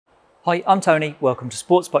Hi, I'm Tony. Welcome to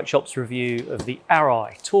Sports Bike Shop's review of the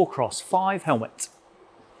Arai Tour-X5 helmet.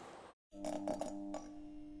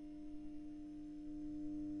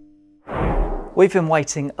 We've been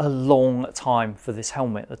waiting a long time for this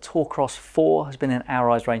helmet. The Tour-X4 has been in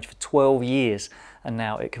Arai's range for 12 years and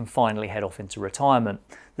now it can finally head off into retirement.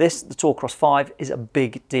 The Tour-X5, is a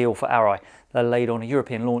big deal for Arai. They laid on a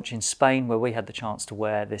European launch in Spain where we had the chance to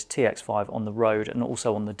wear this TX5 on the road and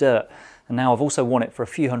also on the dirt. And now I've also worn it for a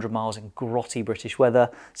few hundred miles in grotty British weather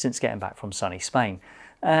since getting back from sunny Spain.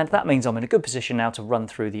 And that means I'm in a good position now to run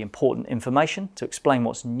through the important information, to explain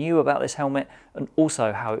what's new about this helmet and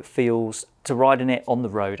also how it feels to ride in it on the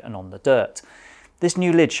road and on the dirt. This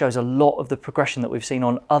new lid shows a lot of the progression that we've seen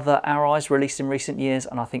on other Arais released in recent years,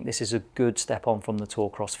 and I think this is a good step on from the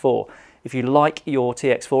Tour-X4. If you like your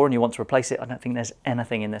TX4 and you want to replace it, I don't think there's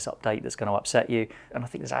anything in this update that's going to upset you, and I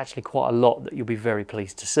think there's actually quite a lot that you'll be very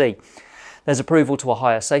pleased to see. There's approval to a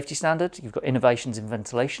higher safety standard, you've got innovations in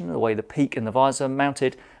ventilation, the way the peak and the visor are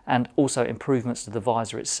mounted, and also improvements to the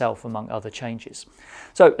visor itself, among other changes.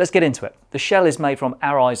 So let's get into it. The shell is made from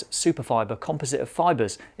Arai's superfiber composite of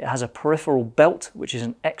fibres. It has a peripheral belt, which is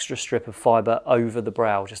an extra strip of fibre over the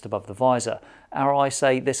brow, just above the visor. Arai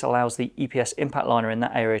say this allows the EPS impact liner in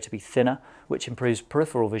that area to be thinner, which improves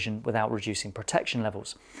peripheral vision without reducing protection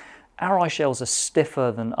levels. Arai shells are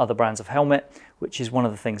stiffer than other brands of helmet, which is one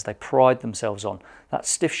of the things they pride themselves on. That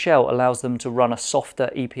stiff shell allows them to run a softer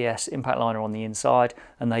EPS impact liner on the inside,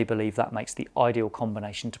 and they believe that makes the ideal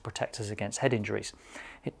combination to protect us against head injuries.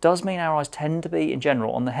 It does mean Arais tend to be, in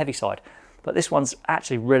general, on the heavy side, but this one's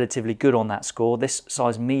actually relatively good on that score. This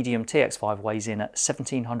size medium TX5 weighs in at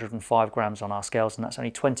 1705 grams on our scales, and that's only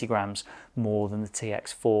 20 grams more than the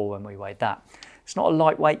TX4 when we weighed that. It's not a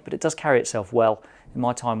lightweight, but it does carry itself well. In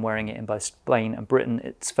my time wearing it in both Spain and Britain,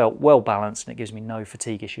 it's felt well balanced and it gives me no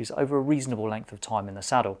fatigue issues over a reasonable length of time in the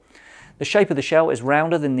saddle. The shape of the shell is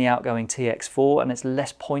rounder than the outgoing TX4 and it's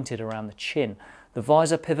less pointed around the chin. The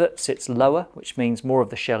visor pivot sits lower, which means more of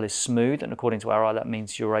the shell is smooth, and according to Arai that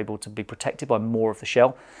means you're able to be protected by more of the shell.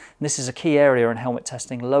 And this is a key area in helmet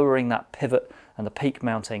testing. Lowering that pivot and the peak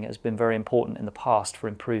mounting has been very important in the past for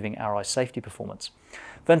improving Arai's safety performance.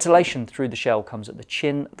 Ventilation through the shell comes at the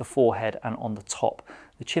chin, the forehead and on the top.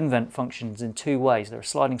 The chin vent functions in two ways. There are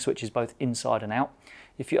sliding switches both inside and out.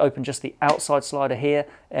 If you open just the outside slider here,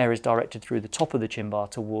 air is directed through the top of the chin bar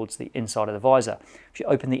towards the inside of the visor. If you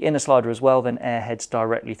open the inner slider as well, then air heads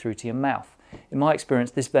directly through to your mouth. In my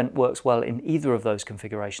experience, this vent works well in either of those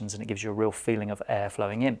configurations and it gives you a real feeling of air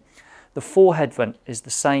flowing in. The forehead vent is the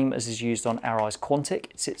same as is used on Arai's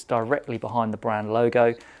Quantic. It sits directly behind the brand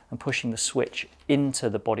logo, and pushing the switch into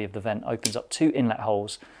the body of the vent opens up two inlet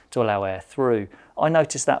holes to allow air through. I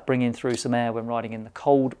noticed that bringing through some air when riding in the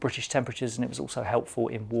cold British temperatures, and it was also helpful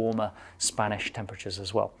in warmer Spanish temperatures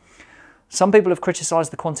as well. Some people have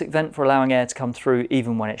criticised the Quantic vent for allowing air to come through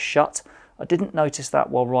even when it's shut. I didn't notice that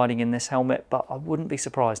while riding in this helmet, but I wouldn't be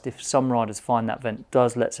surprised if some riders find that vent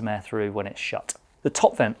does let some air through when it's shut. The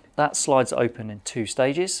top vent, that slides open in two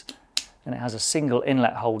stages, and it has a single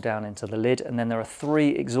inlet hole down into the lid, and then there are three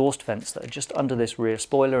exhaust vents that are just under this rear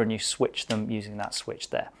spoiler, and you switch them using that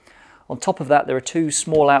switch there. On top of that, there are two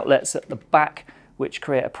small outlets at the back which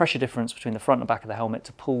create a pressure difference between the front and back of the helmet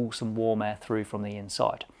to pull some warm air through from the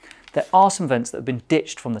inside. There are some vents that have been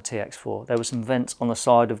ditched from the TX4. There were some vents on the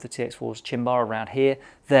side of the TX4's chin bar around here.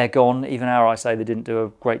 They're gone. Even Arai say they didn't do a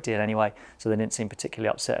great deal anyway, so they didn't seem particularly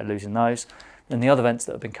upset at losing those. And the other vents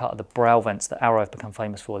that have been cut are the brow vents that Arai have become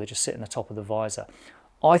famous for. They just sit in the top of the visor.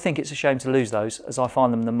 I think it's a shame to lose those, as I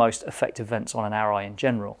find them the most effective vents on an Arai in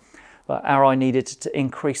general. But Arai needed to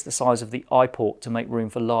increase the size of the eye port to make room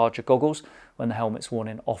for larger goggles when the helmet's worn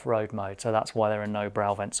in off-road mode, so that's why there are no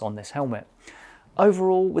brow vents on this helmet.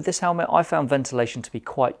 Overall, with this helmet, I found ventilation to be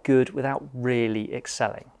quite good without really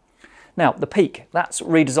excelling. Now, the peak, that's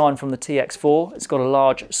redesigned from the TX4. It's got a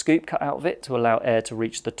large scoop cut out of it to allow air to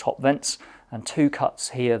reach the top vents, and two cuts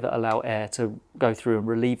here that allow air to go through and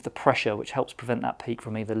relieve the pressure, which helps prevent that peak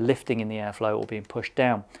from either lifting in the airflow or being pushed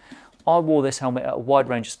down. I wore this helmet at a wide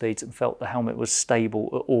range of speeds and felt the helmet was stable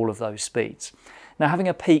at all of those speeds. Now, having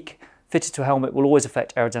a peak fitted to a helmet will always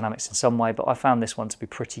affect aerodynamics in some way, but I found this one to be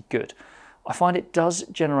pretty good. I find it does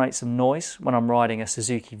generate some noise when I'm riding a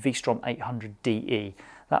Suzuki V-Strom 800DE.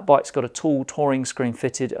 That bike's got a tall touring screen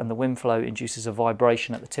fitted, and the wind flow induces a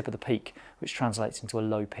vibration at the tip of the peak, which translates into a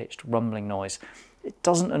low-pitched rumbling noise. It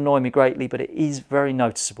doesn't annoy me greatly, but it is very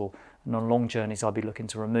noticeable, and on long journeys I'll be looking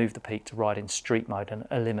to remove the peak to ride in street mode and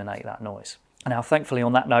eliminate that noise. Now, thankfully,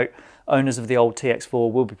 on that note, owners of the old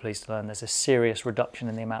TX4 will be pleased to learn there's a serious reduction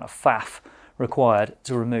in the amount of faff required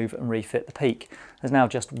to remove and refit the peak. There's now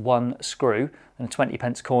just one screw, and a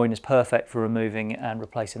 20p coin is perfect for removing and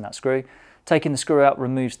replacing that screw. Taking the screw out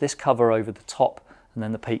removes this cover over the top, and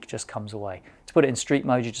then the peak just comes away. To put it in street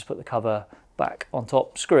mode, you just put the cover back on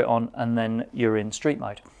top, screw it on, and then you're in street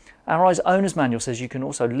mode. Arai's owner's manual says you can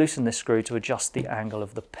also loosen this screw to adjust the angle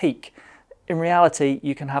of the peak. In reality,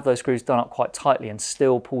 you can have those screws done up quite tightly and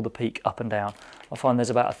still pull the peak up and down. I find there's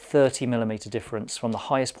about a 30mm difference from the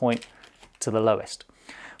highest point to the lowest.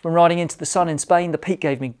 When riding into the sun in Spain, the peak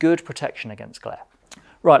gave me good protection against glare.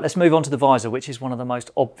 Right, let's move on to the visor, which is one of the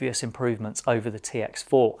most obvious improvements over the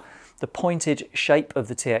TX4. The pointed shape of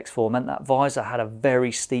the TX4 meant that visor had a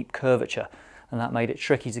very steep curvature, and that made it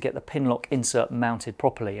tricky to get the pin lock insert mounted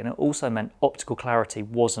properly, and it also meant optical clarity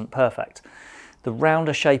wasn't perfect. The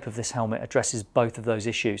rounder shape of this helmet addresses both of those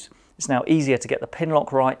issues. It's now easier to get the pin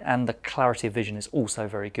lock right, and the clarity of vision is also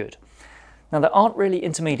very good. Now, there aren't really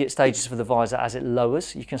intermediate stages for the visor as it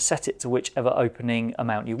lowers. You can set it to whichever opening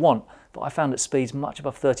amount you want, but I found at speeds much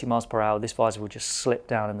above 30 miles per hour, this visor would just slip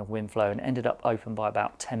down in the wind flow and ended up open by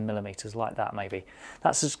about 10mm, like that maybe.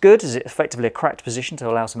 That's as good as it's effectively a cracked position to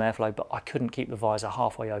allow some airflow, but I couldn't keep the visor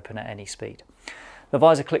halfway open at any speed. The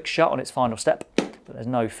visor clicks shut on its final step, but there's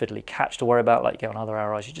no fiddly catch to worry about like you get on other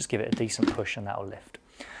Arais. You just give it a decent push and that'll lift.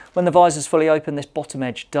 When the visor's fully open, this bottom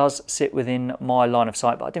edge does sit within my line of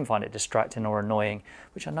sight, but I didn't find it distracting or annoying,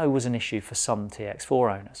 which I know was an issue for some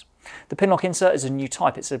TX4 owners. The pin lock insert is a new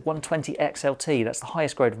type. It's a 120 XLT. That's the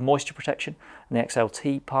highest grade of moisture protection, and the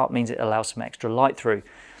XLT part means it allows some extra light through.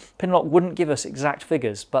 Pinlock wouldn't give us exact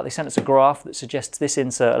figures, but they sent us a graph that suggests this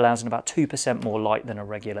insert allows in about 2% more light than a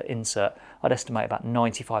regular insert. I'd estimate about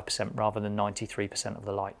 95% rather than 93% of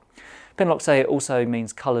the light. Pinlock say it also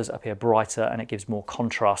means colours appear brighter and it gives more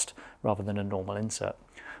contrast rather than a normal insert.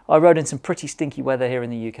 I rode in some pretty stinky weather here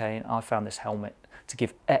in the UK and I found this helmet to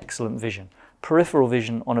give excellent vision. Peripheral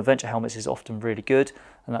vision on adventure helmets is often really good,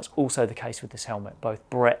 and that's also the case with this helmet. Both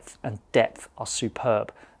breadth and depth are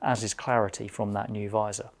superb, as is clarity from that new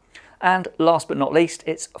visor. And last but not least,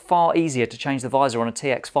 it's far easier to change the visor on a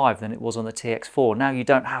TX5 than it was on the TX4. Now you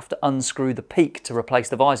don't have to unscrew the peak to replace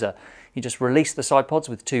the visor. You just release the side pods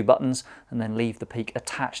with two buttons and then leave the peak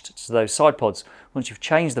attached to those side pods. Once you've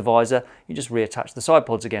changed the visor, you just reattach the side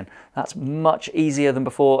pods again. That's much easier than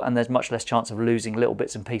before, and there's much less chance of losing little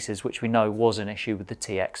bits and pieces, which we know was an issue with the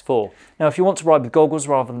TX4. Now, if you want to ride with goggles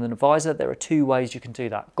rather than a visor, there are two ways you can do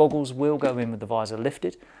that. Goggles will go in with the visor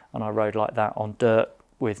lifted, and I rode like that on dirt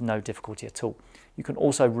with no difficulty at all. You can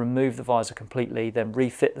also remove the visor completely, then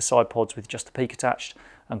refit the side pods with just the peak attached,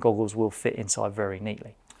 and goggles will fit inside very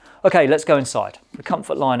neatly. Okay, let's go inside. The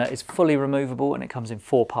comfort liner is fully removable and it comes in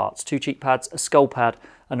 4 parts: 2 cheek pads, a skull pad,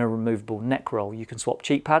 and a removable neck roll. You can swap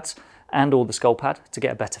cheek pads and or the skull pad to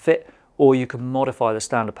get a better fit, or you can modify the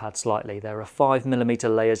standard pad slightly. There are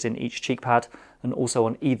 5mm layers in each cheek pad and also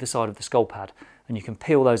on either side of the skull pad, and you can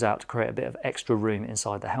peel those out to create a bit of extra room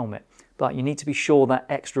inside the helmet. But you need to be sure that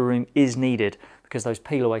extra room is needed, because those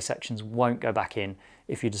peel away sections won't go back in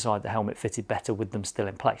if you decide the helmet fitted better with them still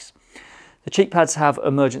in place. The cheek pads have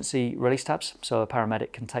emergency release tabs, so a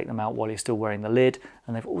paramedic can take them out while you're still wearing the lid,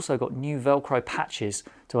 and they've also got new Velcro patches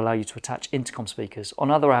to allow you to attach intercom speakers. On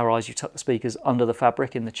other Arais, you tuck the speakers under the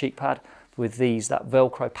fabric in the cheek pad. With these, that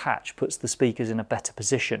Velcro patch puts the speakers in a better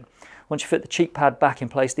position. Once you fit the cheek pad back in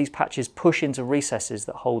place, these patches push into recesses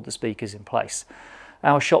that hold the speakers in place.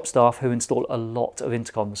 Our shop staff, who install a lot of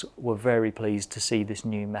intercoms, were very pleased to see this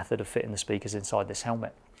new method of fitting the speakers inside this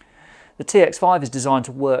helmet. The TX5 is designed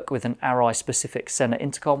to work with an Arai specific centre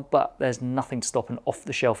intercom, but there's nothing to stop an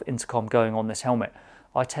off-the-shelf intercom going on this helmet.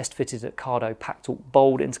 I test fitted a Cardo Pactal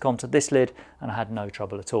Bold intercom to this lid and I had no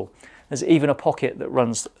trouble at all. There's even a pocket that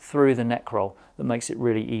runs through the neck roll that makes it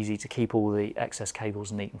really easy to keep all the excess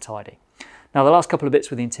cables neat and tidy. Now, the last couple of bits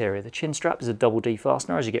with the interior. The chin strap is a double D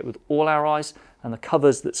fastener, as you get with all Arais, and the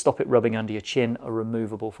covers that stop it rubbing under your chin are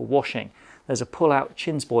removable for washing. There's a pull-out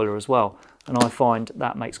chin spoiler as well, and I find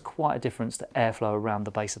that makes quite a difference to airflow around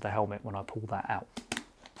the base of the helmet when I pull that out.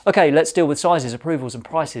 Okay, let's deal with sizes, approvals and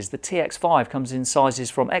prices. The TX5 comes in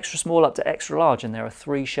sizes from extra small up to extra large, and there are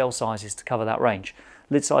 3 shell sizes to cover that range.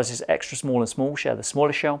 Lid sizes extra small and small share the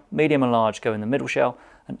smallest shell, medium and large go in the middle shell,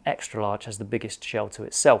 and extra large has the biggest shell to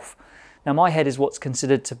itself. Now, my head is what's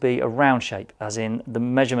considered to be a round shape, as in the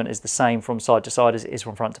measurement is the same from side to side as it is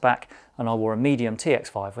from front to back, and I wore a medium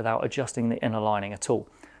TX5 without adjusting the inner lining at all.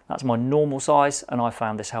 That's my normal size, and I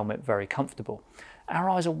found this helmet very comfortable.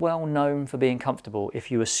 Arais are well known for being comfortable if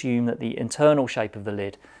you assume that the internal shape of the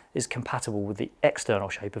lid is compatible with the external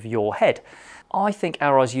shape of your head. I think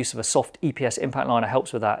Arai's use of a soft EPS impact liner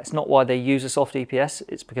helps with that. It's not why they use a soft EPS,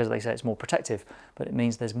 it's because they say it's more protective, but it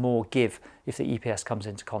means there's more give if the EPS comes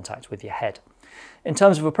into contact with your head. In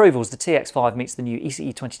terms of approvals, the TX5 meets the new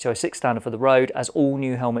ECE 2206 standard for the road, as all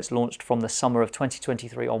new helmets launched from the summer of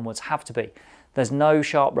 2023 onwards have to be. There's no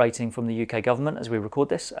Sharp rating from the UK government as we record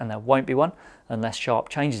this, and there won't be one unless Sharp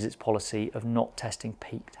changes its policy of not testing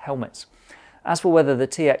peaked helmets. As for whether the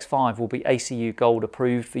TX5 will be ACU Gold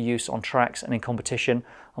approved for use on tracks and in competition,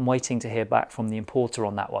 I'm waiting to hear back from the importer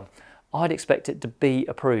on that one. I'd expect it to be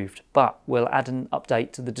approved, but we'll add an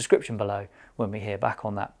update to the description below when we hear back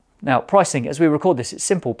on that. Now, pricing, as we record this, it's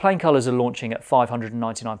simple. Plain colours are launching at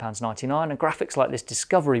 £599.99 and graphics like this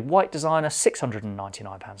Discovery white design are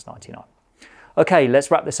 £699.99. Okay, let's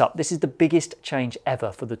wrap this up. This is the biggest change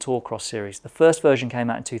ever for the Tour-Cross series. The first version came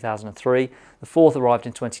out in 2003, the fourth arrived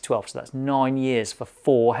in 2012, so that's 9 years for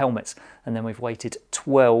 4 helmets, and then we've waited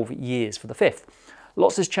 12 years for the fifth.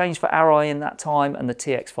 Lots has changed for Arai in that time, and the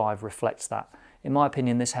TX5 reflects that. In my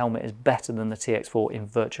opinion, this helmet is better than the TX4 in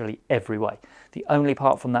virtually every way. The only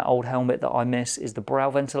part from that old helmet that I miss is the brow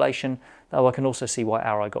ventilation, though I can also see why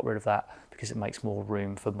Arai got rid of that, because it makes more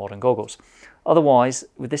room for modern goggles. Otherwise,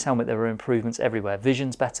 with this helmet there are improvements everywhere.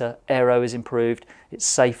 Vision's better, aero is improved, it's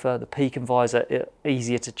safer, the peak and visor are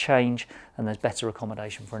easier to change, and there's better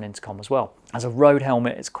accommodation for an intercom as well. As a road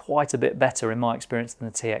helmet, it's quite a bit better in my experience than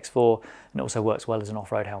the TX4, and it also works well as an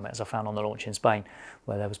off-road helmet, as I found on the launch in Spain,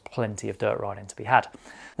 where there was plenty of dirt riding to be had.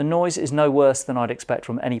 The noise is no worse than I'd expect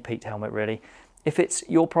from any peaked helmet really. If it's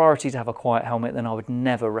your priority to have a quiet helmet, then I would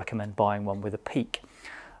never recommend buying one with a peak.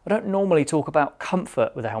 I don't normally talk about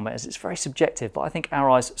comfort with a helmet as it's very subjective, but I think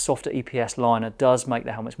Arai's softer EPS liner does make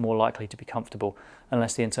the helmets more likely to be comfortable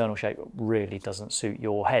unless the internal shape really doesn't suit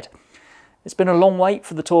your head. It's been a long wait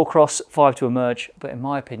for the Tour-Cross 5 to emerge, but in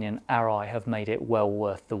my opinion, Arai have made it well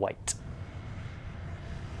worth the wait.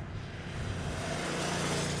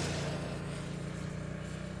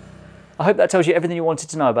 I hope that tells you everything you wanted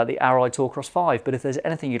to know about the Arai Tour-Cross 5, but if there's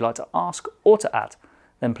anything you'd like to ask or to add,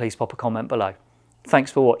 then please pop a comment below.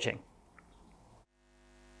 Thanks for watching.